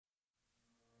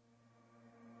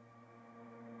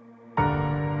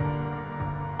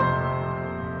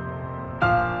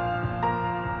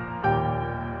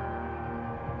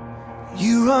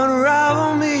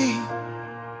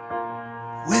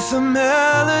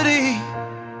melody.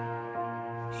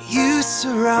 You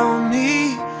surround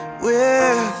me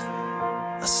with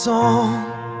a song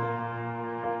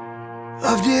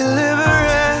of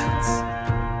deliverance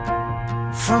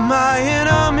from my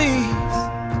enemies,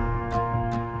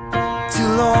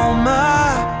 till all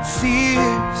my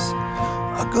fears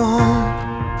are gone.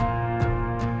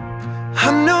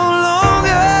 I'm no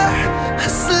longer a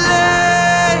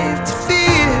slave to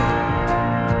fear.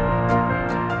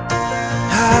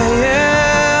 I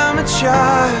am a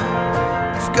child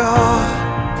of God.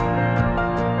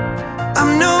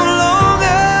 I'm no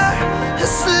longer a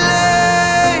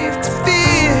slave to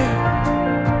fear.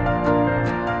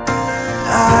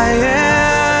 I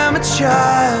am a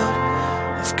child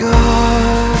of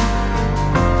God.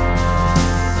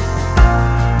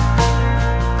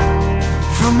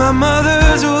 From my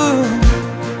mother's womb,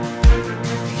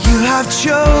 you have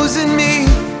chosen me.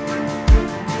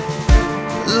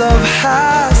 Love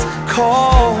has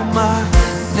called my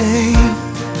name.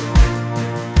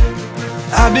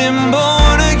 I've been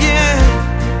born again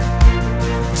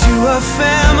to a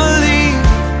family.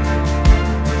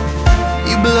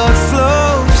 Your blood flows